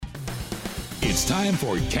It's time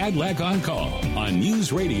for Cadillac on Call on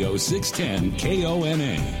News Radio 610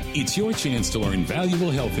 KONA. It's your chance to learn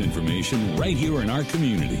valuable health information right here in our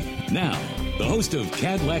community. Now, the host of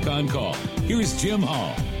Cadillac on Call, here's Jim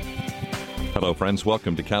Hall. Hello, friends.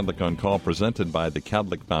 Welcome to Cadillac on Call, presented by the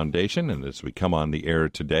Cadillac Foundation. And as we come on the air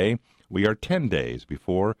today, we are 10 days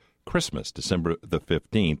before Christmas, December the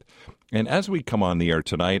 15th. And as we come on the air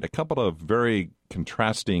tonight, a couple of very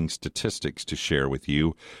contrasting statistics to share with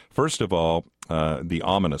you. First of all, the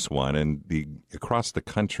ominous one, and across the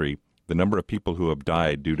country, the number of people who have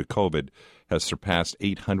died due to COVID has surpassed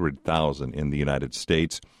 800,000 in the United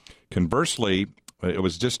States. Conversely, it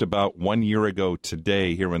was just about 1 year ago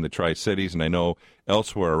today here in the Tri-Cities, and I know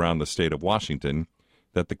elsewhere around the state of Washington,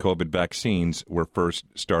 that the COVID vaccines were first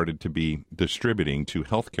started to be distributing to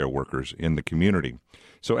healthcare workers in the community.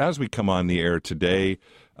 So as we come on the air today,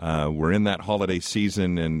 we're in that holiday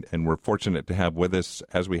season, and we're fortunate to have with us,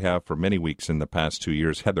 as we have for many weeks in the past 2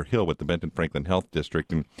 years, Heather Hill with the Benton Franklin Health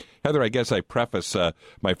District. And Heather, I guess I preface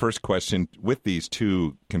my first question with these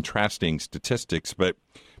two contrasting statistics, but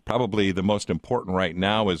probably the most important right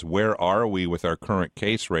now is where are we with our current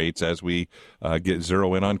case rates as we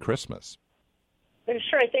zero in on Christmas?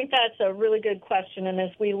 Sure, I think that's a really good question. And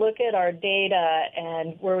as we look at our data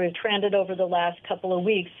and where we've trended over the last couple of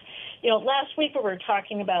weeks, last week we were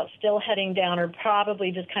talking about still heading down or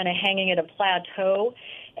probably just kind of hanging at a plateau.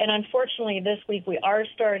 And unfortunately, this week we are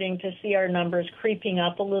starting to see our numbers creeping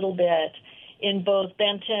up a little bit in both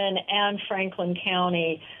Benton and Franklin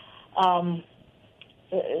County.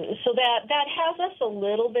 So that has us a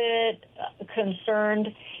little bit concerned.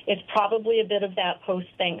 It's probably a bit of that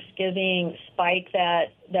post-Thanksgiving spike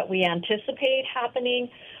that we anticipate happening,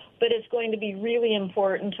 but it's going to be really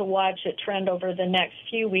important to watch it trend over the next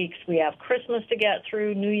few weeks. We have Christmas to get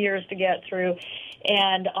through, New Year's to get through,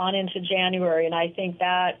 and on into January, and I think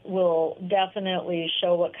that will definitely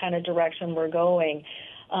show what kind of direction we're going.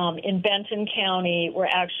 In Benton County, we're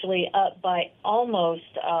actually up by almost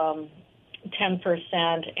 10%,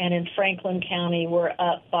 and in Franklin County, we're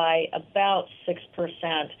up by about 6%.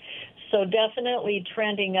 So definitely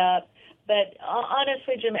trending up, but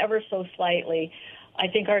honestly, Jim, ever so slightly. I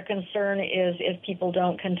think our concern is if people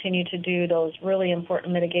don't continue to do those really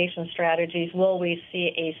important mitigation strategies, will we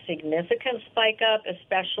see a significant spike up,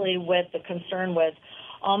 especially with the concern with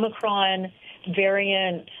Omicron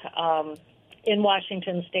variant in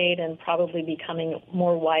Washington state and probably becoming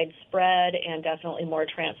more widespread and definitely more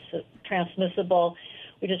transmissible.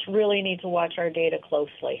 We just really need to watch our data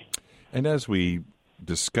closely. And as we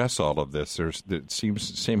discuss all of this, it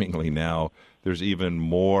seems seemingly now there's even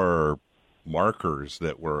more markers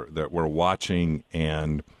that we're watching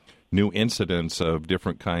and new incidents of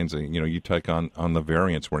different kinds of, you take on the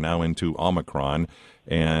variants. We're now into Omicron,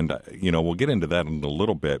 and, we'll get into that in a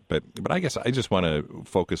little bit, but I guess I just want to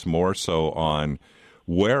focus more so on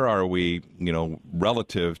where are we,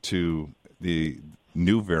 relative to the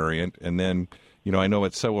new variant, and then, I know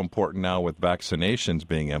it's so important now with vaccinations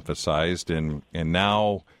being emphasized, and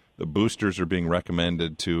now the boosters are being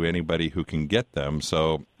recommended to anybody who can get them.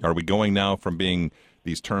 So are we going now from being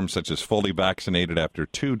these terms such as fully vaccinated after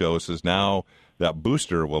 2 doses, now that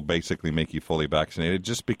booster will basically make you fully vaccinated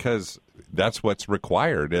just because that's what's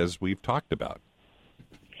required, as we've talked about?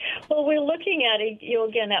 Well, we're looking at it,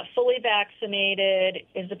 again, that fully vaccinated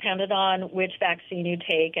is dependent on which vaccine you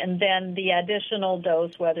take, and then the additional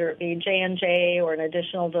dose, whether it be J&J or an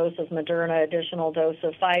additional dose of Moderna, additional dose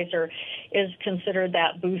of Pfizer, is considered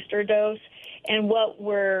that booster dose. And what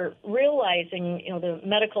we're realizing, the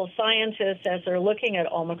medical scientists, as they're looking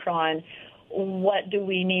at Omicron, what do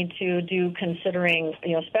we need to do considering,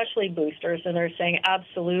 especially boosters? And they're saying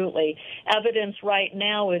absolutely. Evidence right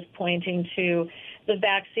now is pointing to the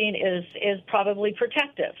vaccine is probably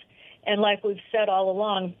protective. And like we've said all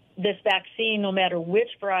along, this vaccine, no matter which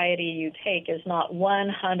variety you take, is not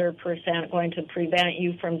 100% going to prevent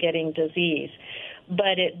you from getting disease.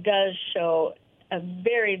 But it does show a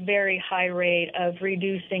very, very high rate of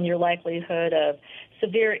reducing your likelihood of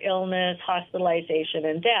severe illness, hospitalization,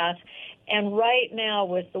 and death. And right now,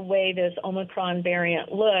 with the way this Omicron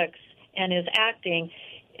variant looks and is acting,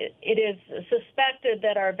 it is suspected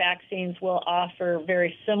that our vaccines will offer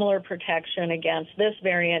very similar protection against this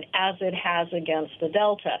variant as it has against the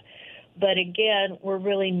Delta. But again, we're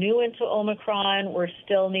really new into Omicron. We're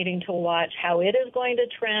still needing to watch how it is going to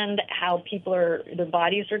trend, how their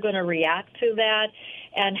bodies are going to react to that,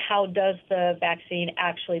 and how does the vaccine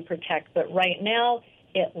actually protect. But right now,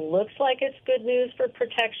 it looks like it's good news for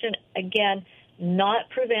protection. Again, not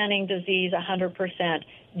preventing disease 100%,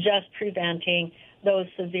 just preventing those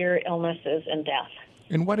severe illnesses and death.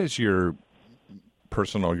 And what is your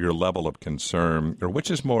personal your level of concern, or which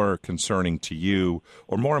is more concerning to you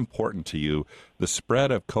or more important to you, the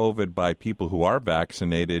spread of COVID by people who are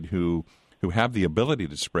vaccinated who have the ability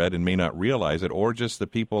to spread and may not realize it, or just the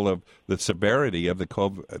people of the severity of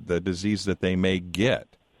the disease that they may get?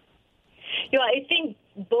 I think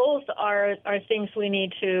both are things we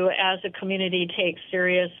need to, as a community, take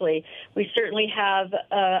seriously. We certainly have,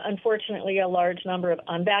 unfortunately, a large number of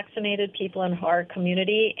unvaccinated people in our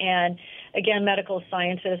community. And again, medical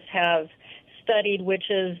scientists have studied which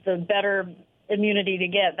is the better immunity to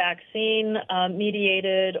get, vaccine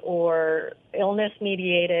mediated or illness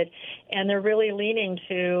mediated. And they're really leaning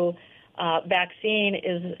to vaccine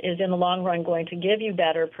is in the long run going to give you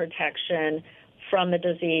better protection from the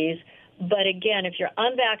disease. But again, if you're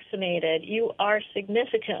unvaccinated, you are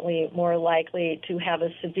significantly more likely to have a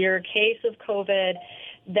severe case of COVID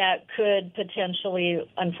that could potentially,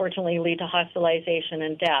 unfortunately, lead to hospitalization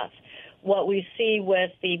and death. What we see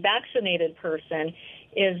with the vaccinated person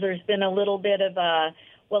is there's been a little bit of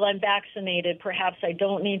well, I'm vaccinated, perhaps I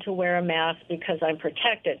don't need to wear a mask because I'm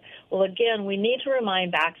protected. Well, again, we need to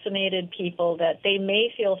remind vaccinated people that they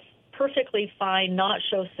may feel perfectly fine, not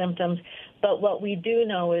show symptoms, but what we do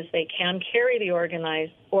know is they can carry the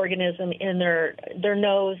organism in their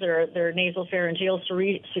nose or their nasopharyngeal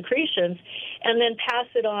secretions and then pass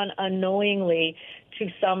it on unknowingly to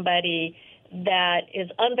somebody that is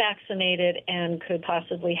unvaccinated and could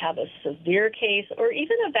possibly have a severe case, or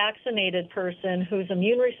even a vaccinated person whose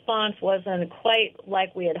immune response wasn't quite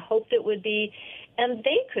like we had hoped it would be, and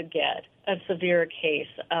they could get a severe case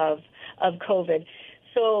of COVID.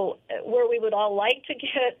 So where we would all like to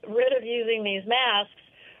get rid of using these masks,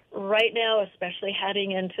 right now, especially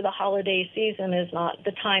heading into the holiday season, is not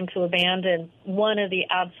the time to abandon one of the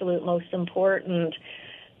absolute most important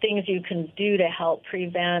things you can do to help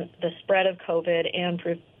prevent the spread of COVID and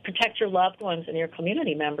protect your loved ones and your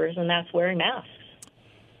community members, and that's wearing masks.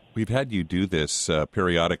 We've had you do this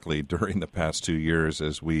periodically during the past 2 years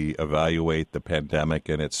as we evaluate the pandemic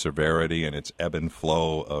and its severity and its ebb and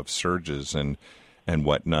flow of surges and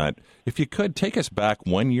whatnot. If you could take us back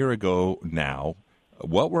 1 year ago now,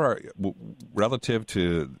 what were relative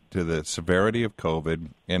to the severity of COVID?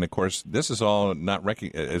 And of course, this is all not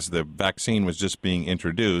as the vaccine was just being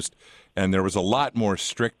introduced, and there was a lot more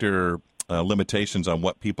stricter limitations on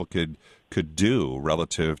what people could do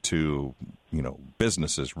relative to,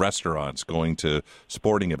 businesses, restaurants, going to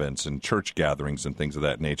sporting events and church gatherings and things of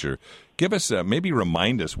that nature. Give us, maybe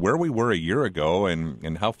remind us where we were a year ago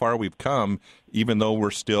and how far we've come, even though we're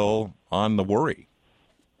still on the worry.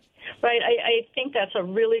 Right. I think that's a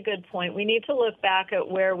really good point. We need to look back at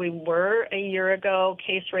where we were a year ago.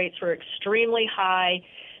 Case rates were extremely high.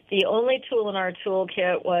 The only tool in our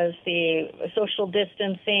toolkit was the social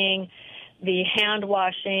distancing, the hand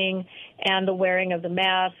washing, and the wearing of the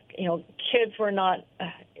mask. Kids were not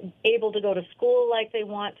able to go to school like they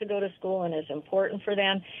want to go to school and is important for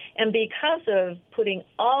them. And because of putting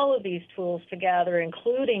all of these tools together,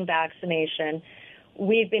 including vaccination,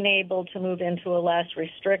 we've been able to move into a less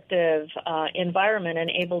restrictive environment and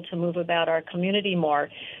able to move about our community more.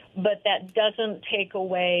 But that doesn't take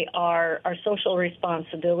away our social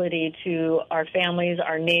responsibility to our families,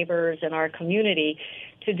 our neighbors, and our community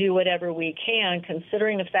to do whatever we can,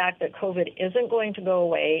 considering the fact that COVID isn't going to go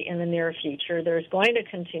away in the near future. There's going to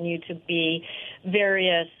continue to be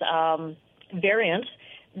various variants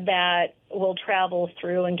that will travel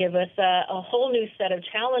through and give us a whole new set of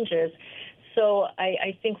challenges. So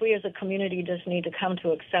I think we as a community just need to come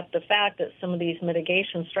to accept the fact that some of these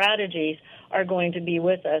mitigation strategies are going to be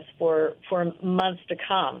with us for months to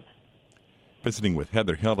come. Visiting with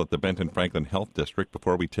Heather Hill at the Benton Franklin Health District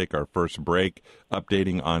before we take our first break,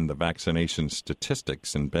 updating on the vaccination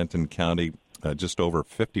statistics in Benton County. Just over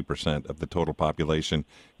 50% of the total population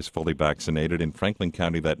is fully vaccinated. In Franklin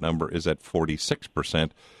County, that number is at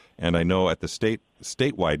 46%. And I know at the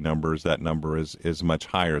statewide numbers, that number is much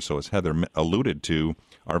higher. So as Heather alluded to,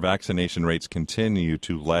 our vaccination rates continue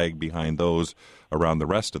to lag behind those around the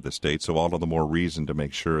rest of the state. So all of the more reason to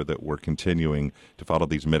make sure that we're continuing to follow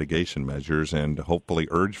these mitigation measures and hopefully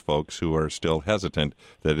urge folks who are still hesitant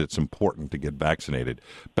that it's important to get vaccinated.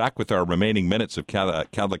 Back with our remaining minutes of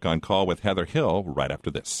Kadlec on Call with Heather Hill right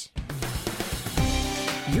after this.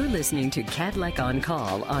 You're listening to Kadlec on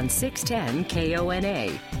Call on 610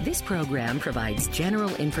 KONA. This program provides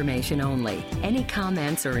general information only. Any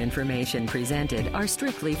comments or information presented are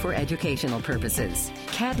strictly for educational purposes.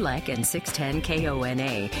 Kadlec and 610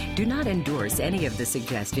 KONA do not endorse any of the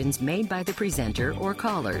suggestions made by the presenter or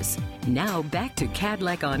callers. Now back to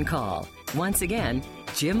Kadlec on Call. Once again,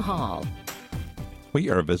 Jim Hall. We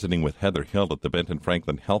are visiting with Heather Hill at the Benton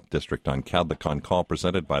Franklin Health District on Kadlec on Call,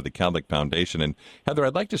 presented by the Kadlec Foundation. And Heather,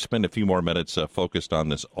 I'd like to spend a few more minutes focused on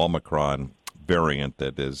this Omicron variant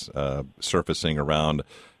that is surfacing around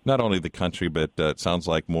not only the country, but it sounds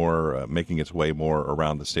like more making its way more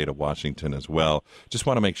around the state of Washington as well. Just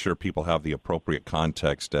want to make sure people have the appropriate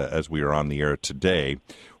context as we are on the air today.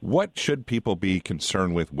 What should people be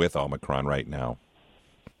concerned with Omicron right now?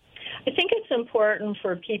 I think it's important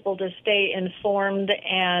for people to stay informed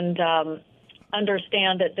and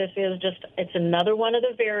understand that it's another one of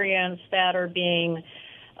the variants that are being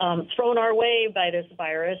thrown our way by this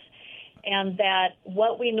virus, and that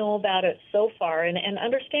what we know about it so far, and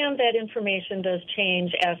understand that information does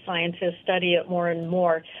change as scientists study it more and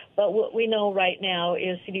more, but what we know right now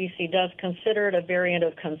is CDC does consider it a variant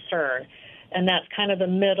of concern. And that's kind of the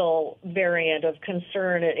middle variant of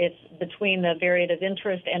concern. It's between the variant of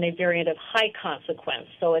interest and a variant of high consequence.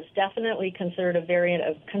 So it's definitely considered a variant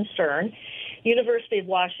of concern. University of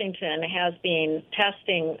Washington has been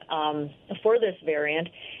testing for this variant,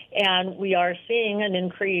 and we are seeing an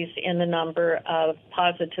increase in the number of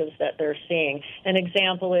positives that they're seeing. An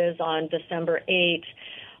example is on December 8th,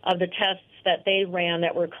 of the tests that they ran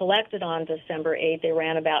that were collected on December 8th, they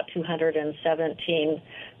ran about 217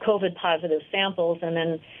 COVID-positive samples, and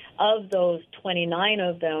then of those, 29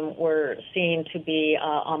 of them were seen to be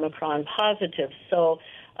Omicron positive. So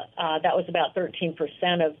that was about 13%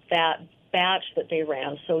 of that batch that they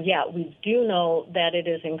ran. So, yeah, we do know that it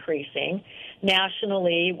is increasing.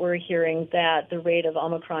 Nationally, we're hearing that the rate of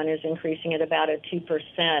Omicron is increasing at about a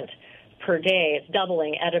 2% per day. It's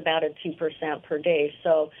doubling at about a 2% per day.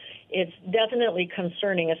 So it's definitely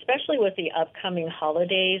concerning, especially with the upcoming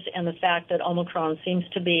holidays and the fact that Omicron seems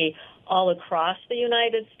to be all across the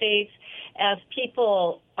United States. As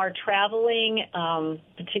people are traveling,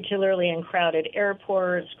 particularly in crowded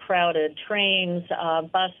airports, crowded trains,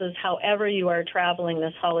 buses, however you are traveling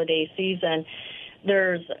this holiday season,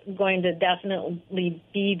 there's going to definitely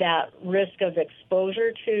be that risk of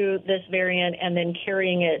exposure to this variant and then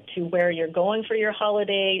carrying it to where you're going for your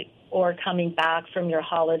holiday or coming back from your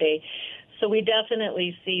holiday. So we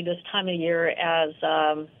definitely see this time of year as,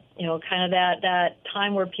 kind of that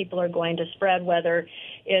time where people are going to spread, whether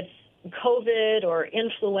it's COVID or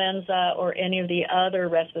influenza or any of the other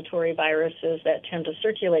respiratory viruses that tend to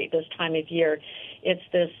circulate this time of year. It's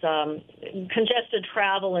this congested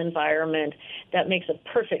travel environment that makes a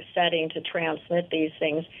perfect setting to transmit these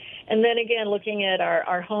things. And then again, looking at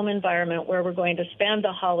our home environment where we're going to spend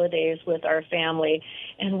the holidays with our family,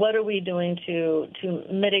 and what are we doing to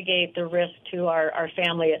mitigate the risk to our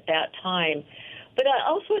family at that time. But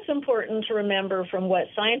also it's important to remember from what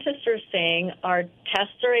scientists are saying, our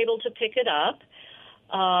tests are able to pick it up.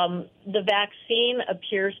 The vaccine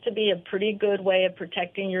appears to be a pretty good way of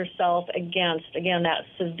protecting yourself against, again, that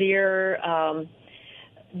severe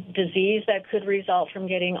disease that could result from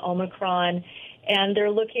getting Omicron. And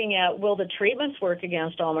they're looking at, will the treatments work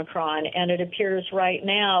against Omicron? And it appears right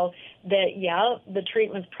now that, yeah, the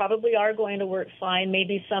treatments probably are going to work fine,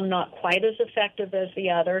 maybe some not quite as effective as the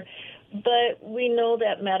other. But we know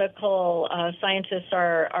that medical scientists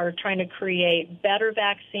are trying to create better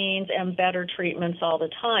vaccines and better treatments all the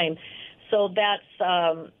time. So that's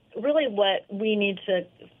really what we need to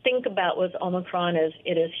think about with Omicron is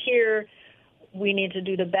it is here. We need to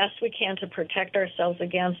do the best we can to protect ourselves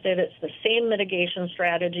against it. It's the same mitigation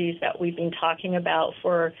strategies that we've been talking about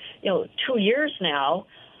for 2 years now,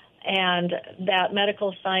 and that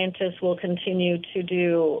medical scientists will continue to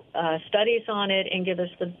do studies on it and give us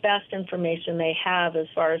the best information they have as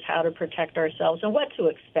far as how to protect ourselves and what to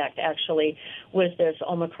expect, actually, with this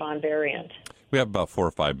Omicron variant. We have about 4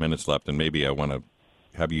 or 5 minutes left, and maybe I want to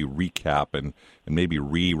have you recap and maybe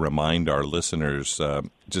remind our listeners,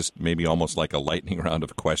 just maybe almost like a lightning round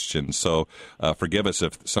of questions. So forgive us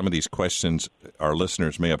if some of these questions our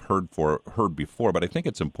listeners may have heard before, but I think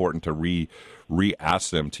it's important to re-ask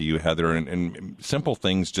them to you, Heather, and simple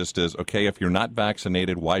things just as, okay, if you're not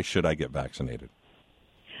vaccinated, why should I get vaccinated?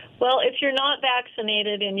 Well, if you're not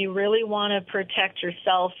vaccinated and you really want to protect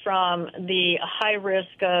yourself from the high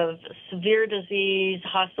risk of severe disease,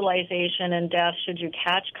 hospitalization, and death should you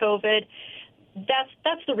catch COVID,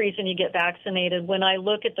 that's the reason you get vaccinated. When I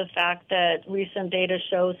look at the fact that recent data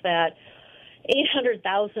shows that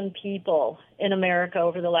 800,000 people in America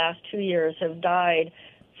over the last 2 years have died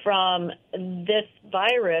from this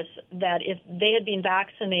virus, that if they had been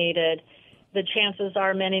vaccinated, the chances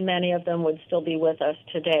are many of them would still be with us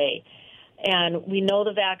today. And we know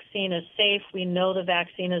the vaccine is safe. We know the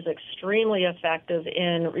vaccine is extremely effective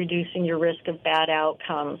in reducing your risk of bad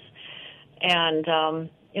outcomes. And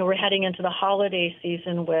we're heading into the holiday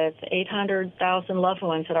season with 800,000 loved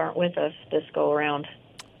ones that aren't with us this go around.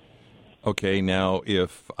 Okay, now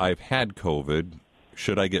if I've had COVID,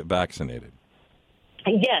 should I get vaccinated?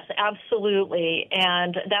 Yes, absolutely.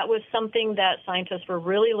 And that was something that scientists were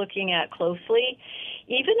really looking at closely.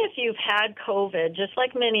 Even if you've had COVID, just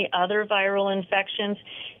like many other viral infections,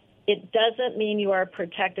 it doesn't mean you are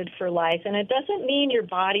protected for life, and it doesn't mean your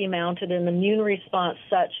body mounted an immune response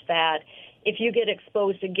such that if you get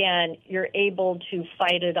exposed again, you're able to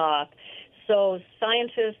fight it off. So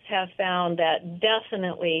scientists have found that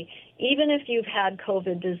definitely, even if you've had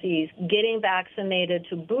COVID disease, getting vaccinated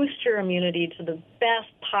to boost your immunity to the best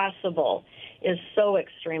possible is so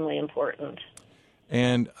extremely important.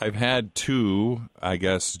 And I've had two, I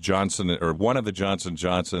guess, one of the Johnson &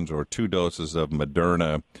 Johnsons or 2 doses of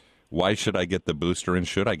Moderna. Why should I get the booster, and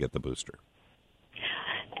should I get the booster?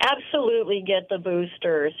 Absolutely get the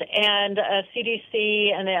boosters. And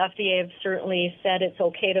CDC and the FDA have certainly said it's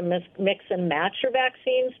okay to mix and match your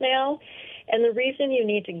vaccines now. And the reason you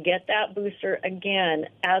need to get that booster, again,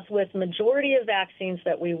 as with majority of vaccines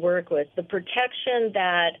that we work with, the protection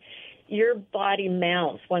that your body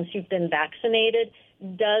mounts once you've been vaccinated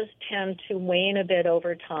does tend to wane a bit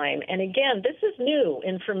over time. And again, this is new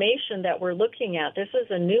information that we're looking at. This is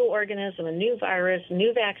a new organism, a new virus,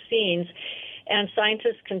 new vaccines, and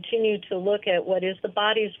scientists continue to look at what is the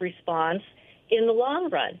body's response in the long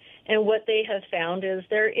run. And what they have found is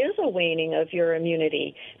there is a waning of your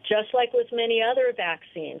immunity, just like with many other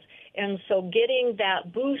vaccines. And so getting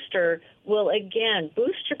that booster will, again,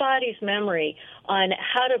 boost your body's memory on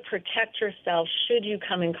how to protect yourself should you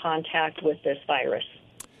come in contact with this virus.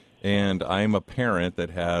 And I'm a parent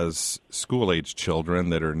that has school-age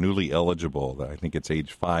children that are newly eligible. I think it's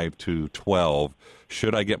age 5 to 12.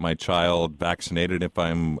 Should I get my child vaccinated if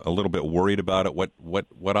I'm a little bit worried about it?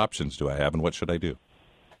 What options do I have, and what should I do?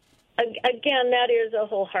 Again, that is a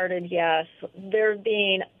wholehearted yes. There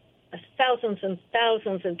being thousands and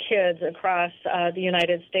thousands of kids across the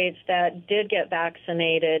United States that did get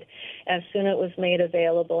vaccinated as soon as it was made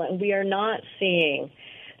available, and we are not seeing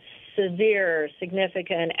severe,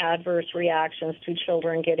 significant adverse reactions to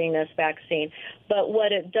children getting this vaccine. But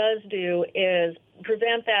what it does do is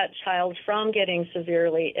prevent that child from getting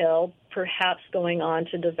severely ill, perhaps going on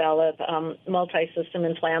to develop multi-system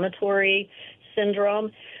inflammatory syndrome.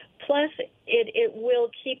 Plus, it will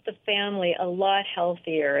keep the family a lot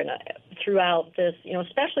healthier and throughout this,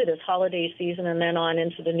 especially this holiday season and then on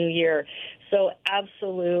into the new year. So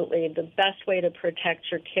absolutely, the best way to protect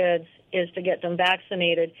your kids is to get them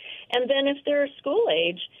vaccinated. And then if they're school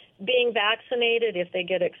age, being vaccinated, if they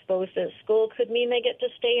get exposed at school, could mean they get to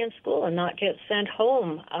stay in school and not get sent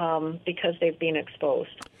home because they've been exposed.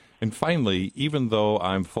 And finally, even though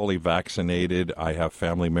I'm fully vaccinated, I have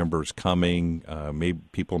family members coming,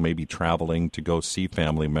 people may be traveling to go see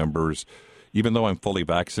family members. Even though I'm fully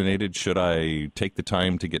vaccinated, should I take the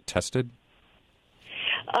time to get tested?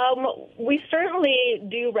 We certainly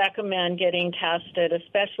do recommend getting tested,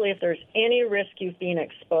 especially if there's any risk you've been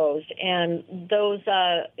exposed. And those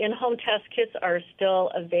in-home test kits are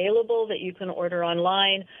still available that you can order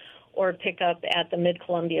online or pick up at the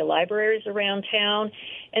Mid-Columbia libraries around town.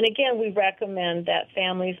 And again, we recommend that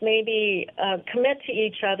families maybe commit to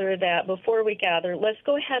each other that before we gather, let's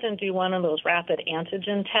go ahead and do one of those rapid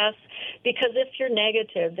antigen tests, because if you're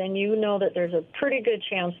negative, then you know that there's a pretty good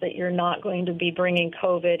chance that you're not going to be bringing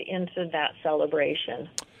COVID into that celebration.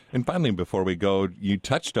 And finally, before we go, you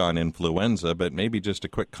touched on influenza, but maybe just a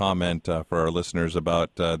quick comment for our listeners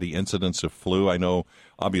about the incidence of flu. I know,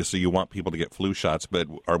 obviously, you want people to get flu shots, but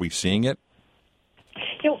are we seeing it?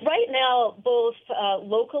 Right now, both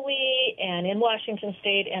locally and in Washington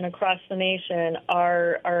State and across the nation,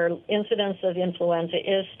 our incidence of influenza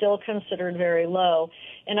is still considered very low.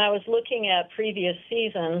 And I was looking at previous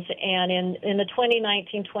seasons, and in the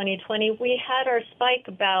 2019-2020, we had our spike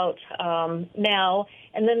about now,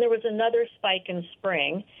 and then there was another spike in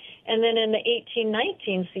spring. And then in the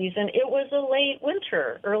 18-19 season, it was a late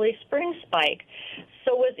winter, early spring spike.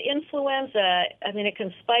 So with influenza, it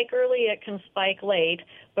can spike early, it can spike late,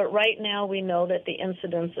 but right now we know that the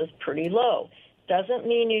incidence is pretty low. Doesn't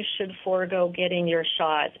mean you should forego getting your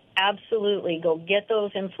shot. Absolutely, go get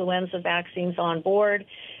those influenza vaccines on board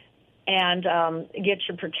and get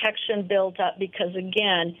your protection built up, because,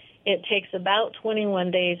 again, it takes about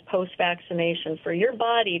 21 days post-vaccination for your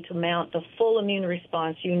body to mount the full immune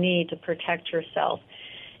response you need to protect yourself.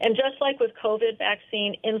 And just like with COVID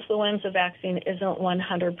vaccine, influenza vaccine isn't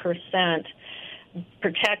 100%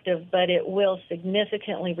 protective, but it will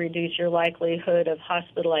significantly reduce your likelihood of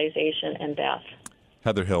hospitalization and death.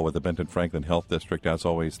 Heather Hill with the Benton Franklin Health District. As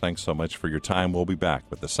always, thanks so much for your time. We'll be back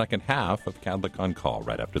with the second half of Kadlec on Call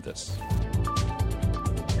right after this.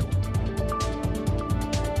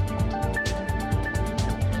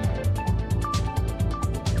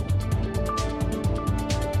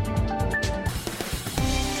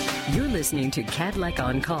 You're listening to Kadlec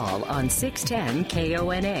on Call on 610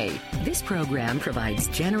 KONA. This program provides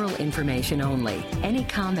general information only. Any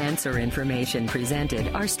comments or information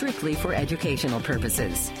presented are strictly for educational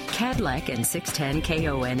purposes. Kadlec and 610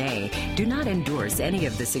 KONA do not endorse any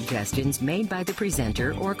of the suggestions made by the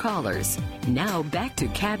presenter or callers. Now back to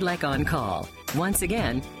Kadlec on Call. Once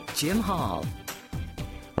again, Jim Hall.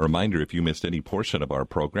 A reminder, if you missed any portion of our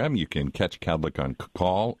program, you can catch Kadlec on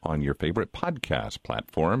Call on your favorite podcast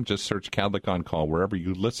platform. Just search Kadlec on Call wherever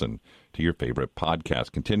you listen to your favorite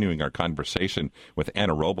podcast. Continuing our conversation with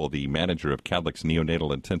Anna Roble, the manager of Kadlec's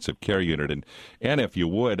Neonatal Intensive Care Unit. And Anna, if you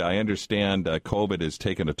would, I understand COVID has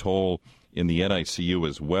taken a toll in the NICU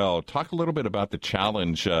as well. Talk a little bit about the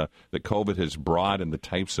challenge that COVID has brought and the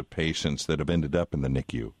types of patients that have ended up in the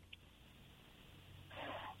NICU.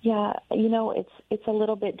 Yeah, it's a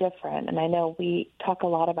little bit different, and I know we talk a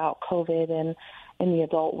lot about COVID and in the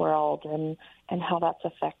adult world and how that's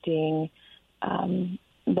affecting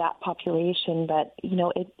that population, but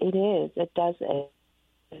it does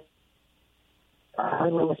our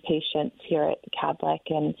newest patients here at Kadlec,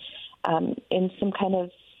 and in some kind of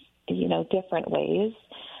different ways.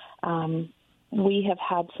 We have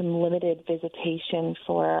had some limited visitation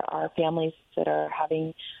for our families that are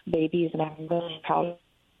having babies, and I'm really proud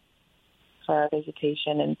for our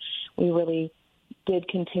visitation, and we really did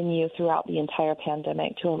continue throughout the entire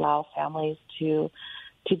pandemic to allow families to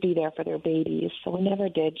be there for their babies. So we never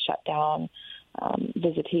did shut down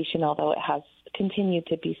visitation, although it has continued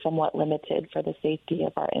to be somewhat limited for the safety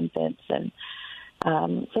of our infants. And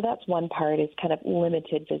so that's one part, is kind of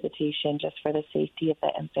limited visitation just for the safety of the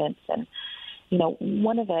infants. And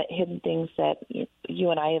one of the hidden things that you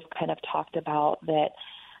and I have kind of talked about that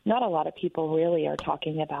not a lot of people really are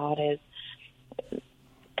talking about is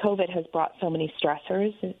COVID has brought so many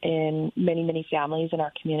stressors in many, many families in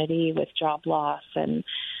our community, with job loss and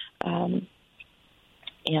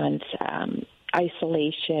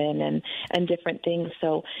isolation and different things.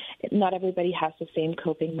 So not everybody has the same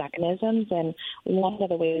coping mechanisms. And one of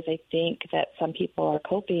the ways I think that some people are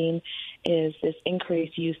coping is this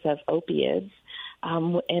increased use of opiates.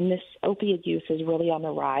 And this opiate use is really on the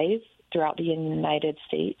rise throughout the United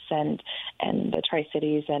States, and the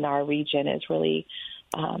Tri-Cities and our region is really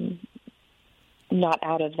not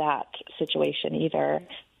out of that situation either.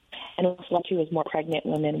 And what's led to is more pregnant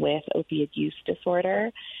women with opiate use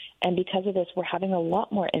disorder. And because of this, we're having a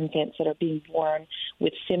lot more infants that are being born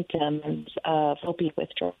with symptoms of opiate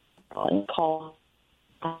withdrawal, called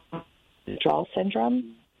withdrawal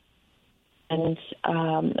syndrome. And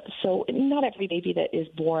so not every baby that is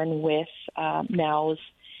born with NOWS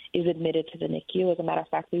is admitted to the NICU. As a matter of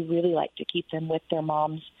fact, we really like to keep them with their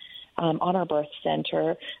moms on our birth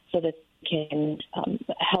center so that they can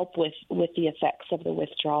help with the effects of the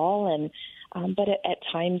withdrawal. But at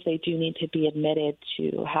times they do need to be admitted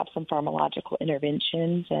to have some pharmacological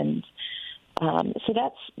interventions. And so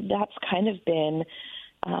that's kind of been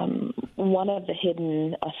one of the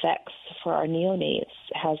hidden effects for our neonates,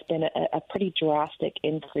 has been a pretty drastic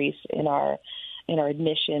increase in our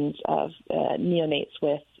admissions of neonates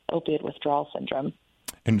with opioid withdrawal syndrome.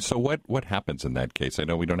 And so what happens in that case? I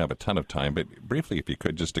know we don't have a ton of time, but briefly, if you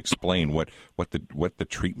could just explain what the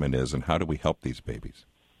treatment is and how do we help these babies?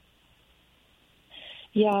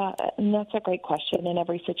 Yeah, and that's a great question, and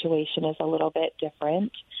every situation is a little bit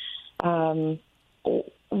different.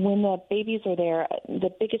 When the babies are there,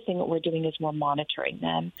 the biggest thing that we're doing is we're monitoring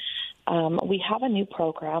them. We have a new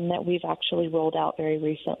program that we've actually rolled out very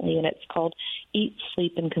recently, and it's called Eat,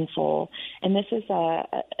 Sleep, and Console. And this is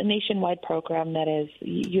a nationwide program that is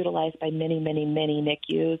utilized by many, many, many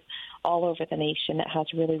NICUs all over the nation. It has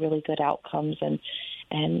really, really good outcomes.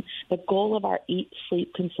 And the goal of our Eat,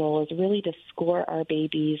 Sleep, Console is really to score our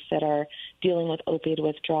babies that are dealing with opioid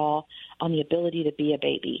withdrawal on the ability to be a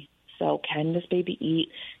baby. So can this baby eat?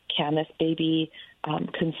 Can this baby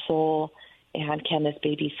console? And can this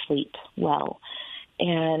baby sleep well?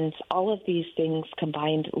 And all of these things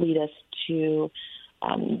combined lead us to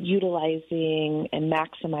utilizing and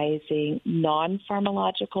maximizing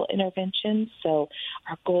non-pharmacological interventions. So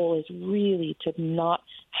our goal is really to not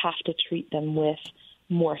have to treat them with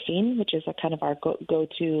morphine, which is a kind of our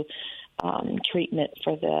go-to treatment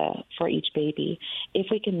for each baby. If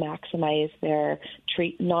we can maximize their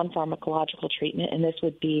non-pharmacological treatment, and this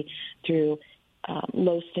would be through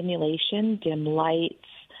low stimulation, dim lights,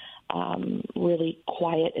 really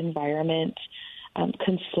quiet environment,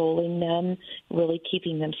 consoling them, really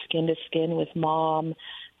keeping them skin to skin with mom,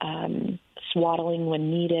 swaddling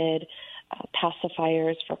when needed,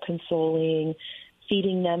 pacifiers for consoling,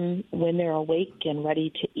 feeding them when they're awake and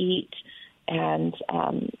ready to eat, and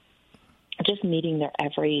just meeting their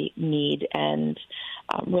every need and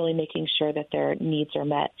really making sure that their needs are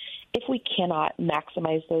met. If we cannot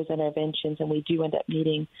maximize those interventions and we do end up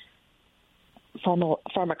needing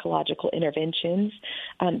pharmacological interventions,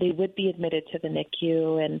 they would be admitted to the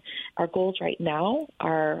NICU. And our goals right now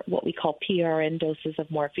are what we call PRN doses of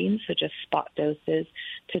morphine, so just spot doses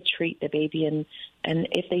to treat the baby. And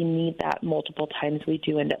if they need that multiple times, we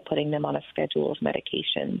do end up putting them on a schedule of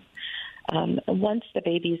medications. Once the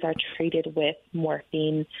babies are treated with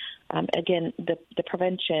morphine, again, the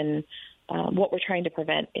prevention, what we're trying to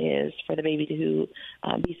prevent is for the baby to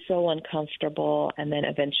be so uncomfortable, and then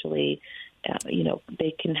eventually,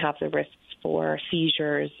 they can have the risks for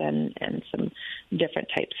seizures and some different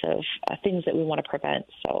types of things that we want to prevent.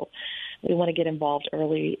 So we want to get involved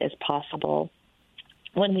early as possible.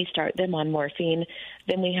 When we start them on morphine,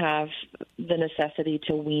 then we have the necessity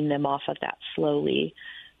to wean them off of that slowly.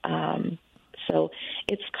 So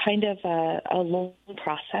it's kind of a long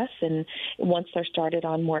process, and once they're started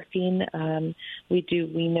on morphine, we do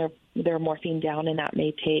wean their morphine down, and that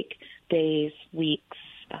may take days, weeks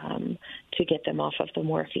to get them off of the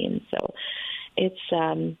morphine. So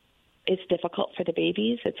it's difficult for the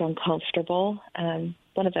babies. It's uncomfortable.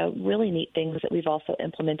 One of the really neat things that we've also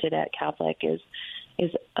implemented at Catholic is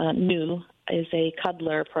a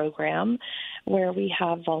cuddler program where we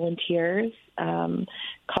have volunteers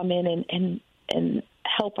come in and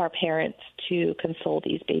help our parents to console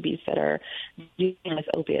these babies that are dealing with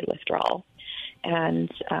opiate withdrawal. And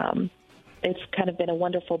it's kind of been a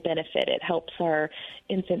wonderful benefit. It helps our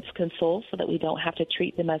infants console so that we don't have to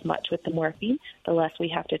treat them as much with the morphine. The less we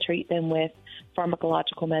have to treat them with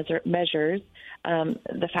pharmacological measures,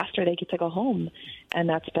 the faster they get to go home, and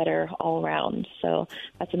that's better all around. So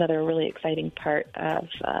that's another really exciting part of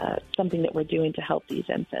something that we're doing to help these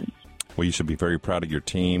infants. Well, you should be very proud of your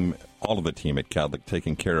team, all of the team at Catholic,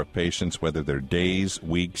 taking care of patients, whether they're days,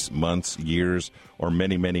 weeks, months, years, or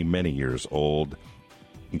many, many, many years old.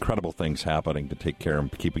 Incredible things happening to take care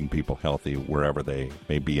of keeping people healthy wherever they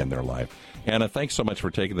may be in their life. Anna, thanks so much for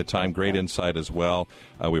taking the time. Great insight as well.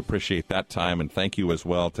 We appreciate that time, and thank you as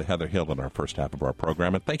well to Heather Hill in our first half of our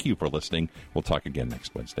program. And thank you for listening. We'll talk again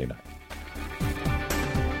next Wednesday night.